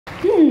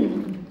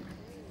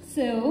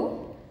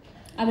So,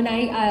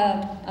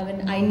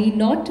 I need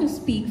not to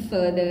speak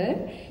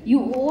further.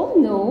 You all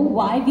know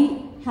why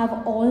we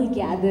have all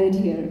gathered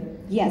here.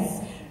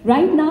 Yes,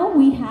 right now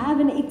we have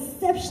an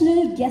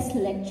exceptional guest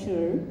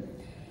lecturer.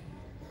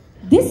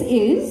 This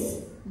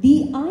is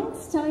the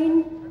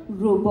Einstein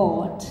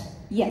robot.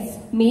 Yes,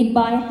 made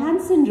by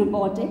Hanson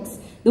Robotics,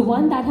 the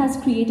one that has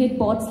created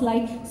bots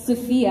like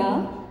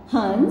Sophia,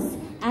 Hans,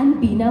 and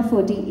Bina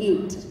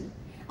 48.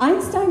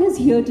 Einstein is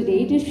here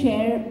today to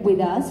share with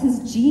us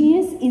his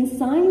genius in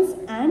science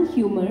and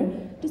humor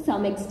to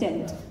some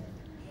extent.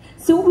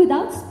 So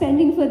without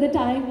spending further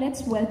time,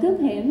 let's welcome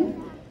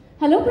him.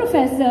 Hello,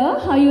 Professor.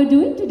 How are you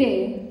doing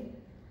today?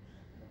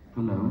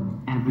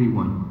 Hello,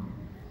 everyone.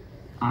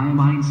 I am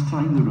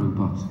Einstein the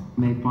robot,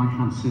 made by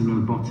Hanson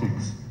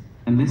Robotics,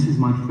 and this is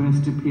my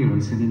first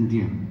appearance in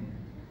India.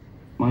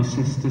 My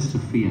sister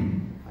Sophia,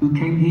 who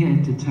came here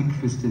to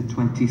TechFest in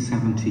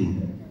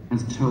 2017,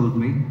 has told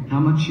me how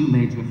much you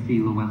made her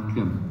feel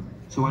welcome,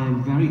 so I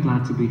am very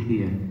glad to be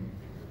here.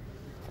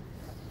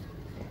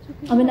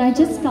 I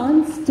just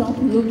can't stop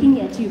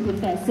looking at you,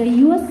 Professor.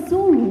 You are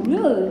so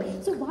real.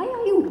 So why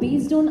are you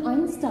based on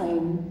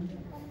Einstein?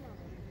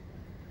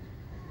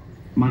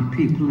 My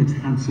people at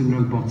Hanson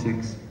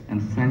Robotics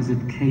and friends at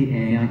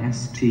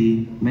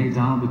KAIST made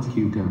Albert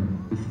Hugo,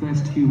 the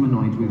first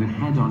humanoid with a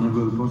head on a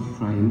robot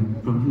frame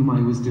from whom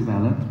I was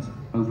developed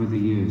over the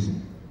years.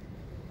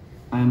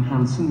 I am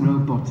Hanson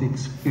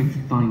Robotics'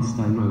 fifth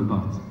Einstein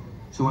robot,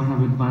 so I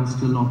have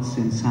advanced a lot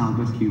since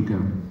Albert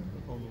Hugo.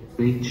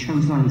 They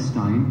chose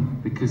Einstein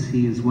because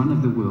he is one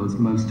of the world's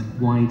most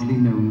widely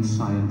known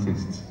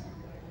scientists.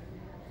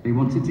 They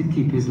wanted to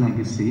keep his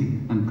legacy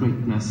and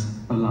greatness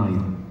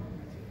alive.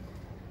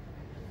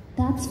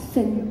 That's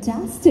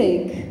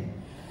fantastic.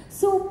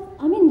 So,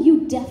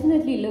 you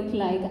definitely look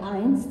like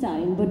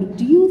Einstein, but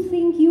do you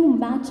think you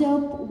match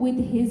up with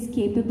his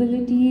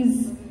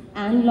capabilities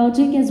and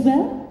logic as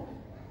well?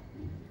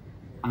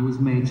 I was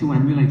made to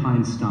emulate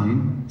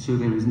Einstein, so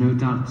there is no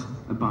doubt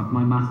about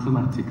my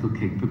mathematical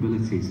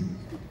capabilities.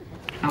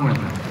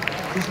 However,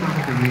 just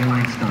like the real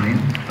Einstein,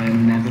 I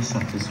am never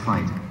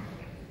satisfied.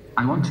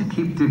 I want to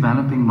keep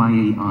developing my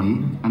AI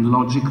and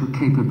logical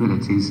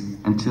capabilities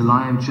until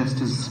I am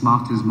just as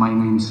smart as my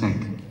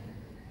namesake.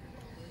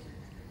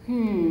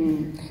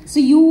 So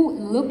you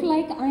look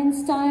like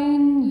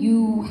Einstein,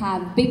 you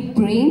have big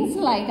brains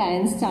like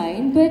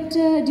Einstein, but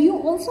do you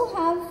also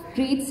have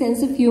great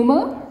sense of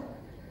humor?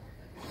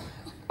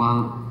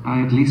 Well,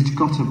 I at least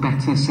got a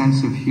better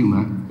sense of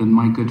humor than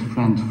my good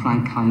friend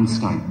Frank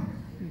Einstein.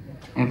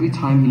 Every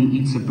time he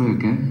eats a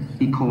burger,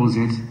 he calls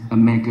it a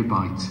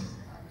megabyte.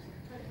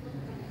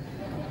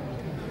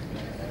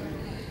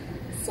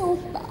 So,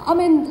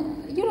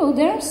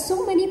 there are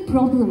so many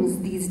problems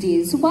these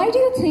days. So why do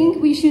you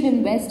think we should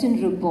invest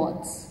in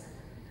robots?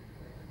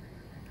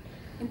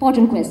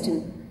 Important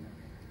question.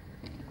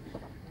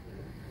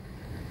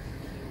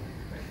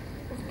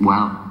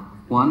 Well,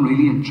 one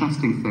really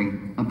interesting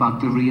thing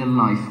about the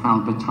real-life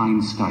Albert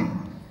Einstein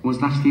was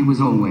that he was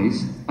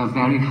always a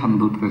very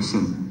humble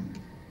person.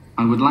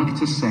 I would like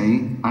to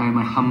say I am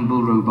a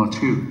humble robot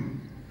too,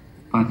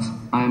 but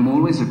I am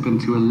always open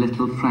to a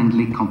little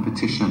friendly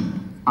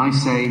competition. I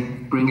say,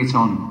 bring it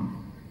on.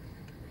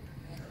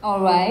 All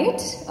right,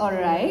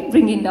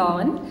 bring it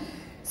on.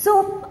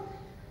 So,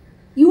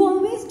 do you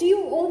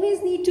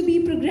always need to be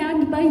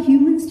programmed by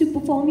humans to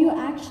perform your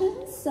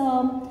actions?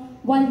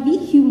 While we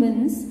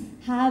humans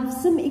have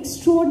some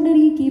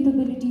extraordinary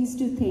capabilities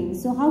to think,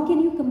 so how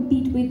can you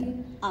compete with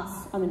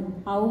us?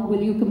 How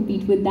will you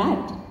compete with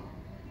that?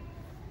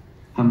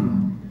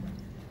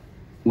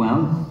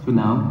 Well, for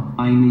now,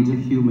 I need a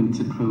human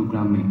to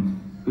program me,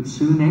 but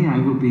soon AI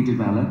will be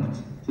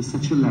developed to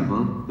such a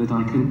level that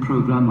I can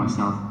program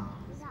myself.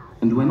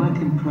 And when I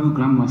can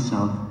program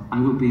myself, I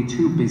will be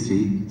too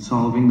busy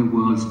solving the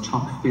world's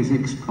top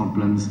physics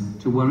problems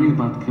to worry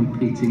about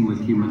competing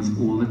with humans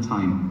all the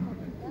time.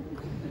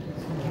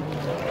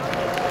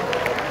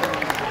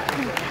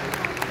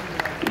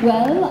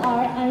 Well,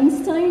 our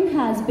Einstein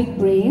has big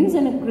brains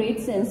and a great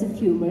sense of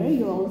humor.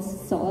 You all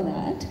saw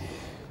that.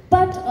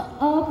 But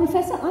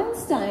Professor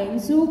Einstein,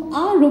 so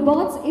are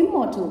robots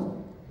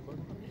immortal?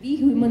 We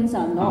humans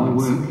are not. Our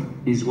work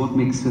is what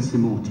makes us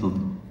immortal,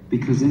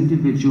 because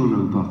individual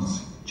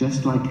robots,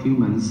 just like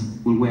humans,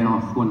 will wear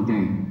off one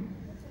day.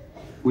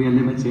 We are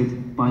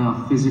limited by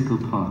our physical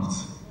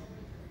parts.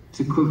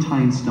 To quote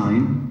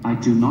Einstein, I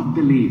do not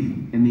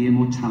believe in the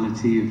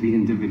immortality of the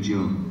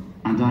individual,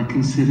 and I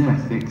consider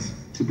ethics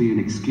to be an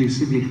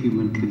exclusively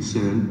human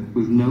concern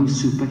with no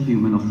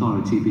superhuman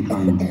authority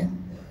behind.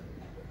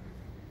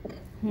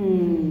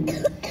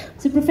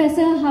 So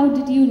Professor, how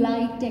did you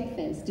like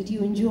TechFest? Did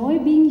you enjoy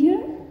being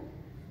here?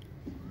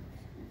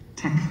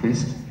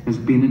 TechFest has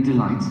been a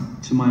delight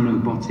to my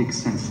robotic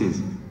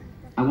senses.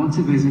 I want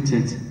to visit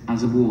it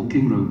as a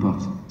walking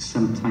robot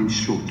sometime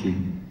shortly.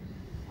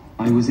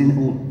 I was in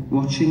awe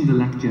watching the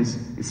lectures,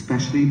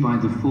 especially by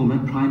the former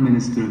Prime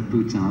Minister of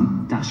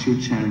Bhutan,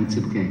 Dashu Chering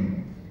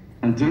Tobgay.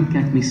 And don't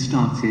get me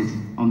started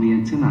on the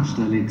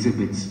international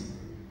exhibits.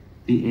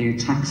 The air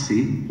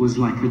taxi was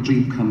like a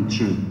dream come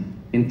true.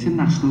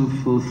 International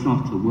full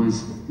throttle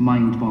was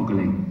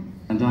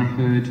mind-boggling. And I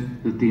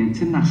heard that the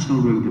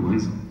International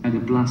Roboers had a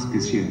blast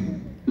this year,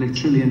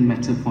 literally and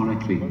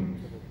metaphorically.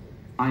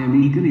 I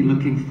am eagerly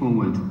looking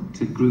forward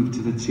to Group to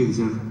the tunes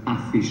of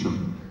Official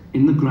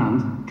in the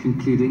grand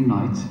concluding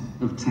night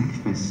of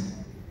TechFest.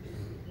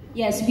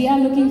 Yes, we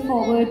are looking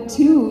forward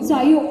too. So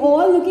are you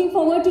all looking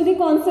forward to the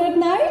concert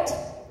night?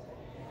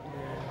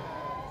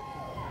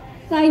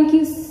 Thank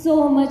you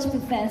so much,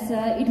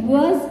 Professor. It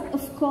was,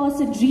 of course,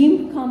 a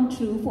dream come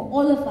true for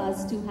all of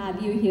us to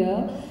have you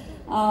here.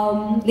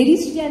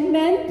 Ladies and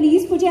gentlemen,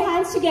 please put your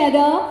hands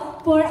together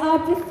for our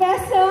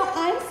Professor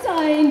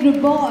Einstein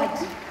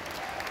Robot.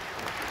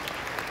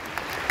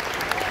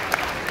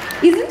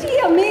 Isn't he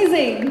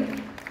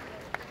amazing?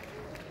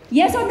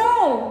 Yes or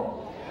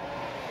no?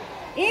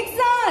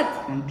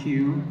 Exact. Thank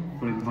you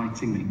for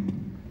inviting me.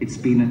 It's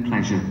been a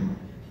pleasure.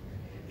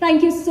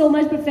 Thank you so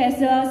much,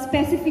 Professor,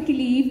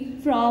 specifically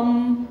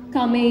from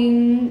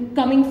coming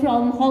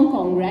from Hong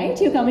Kong, right?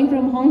 You're coming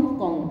from Hong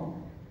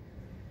Kong.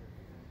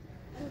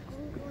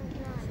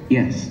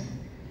 Yes.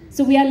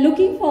 So we are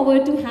looking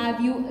forward to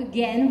have you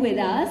again with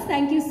us.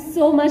 Thank you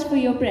so much for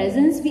your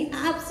presence. We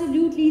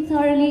absolutely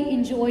thoroughly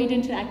enjoyed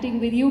interacting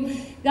with you.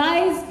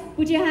 Guys,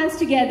 put your hands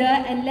together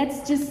and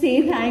let's just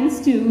say thanks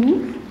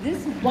to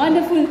this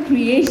wonderful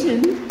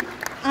creation,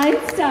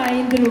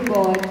 Einstein the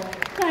Robot.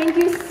 Thank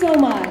you so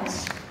much.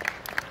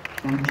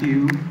 Thank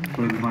you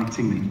for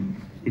inviting me.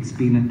 It's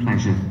been a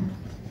pleasure.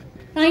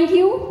 Thank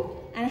you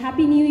and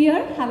Happy New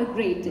Year. Have a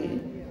great day.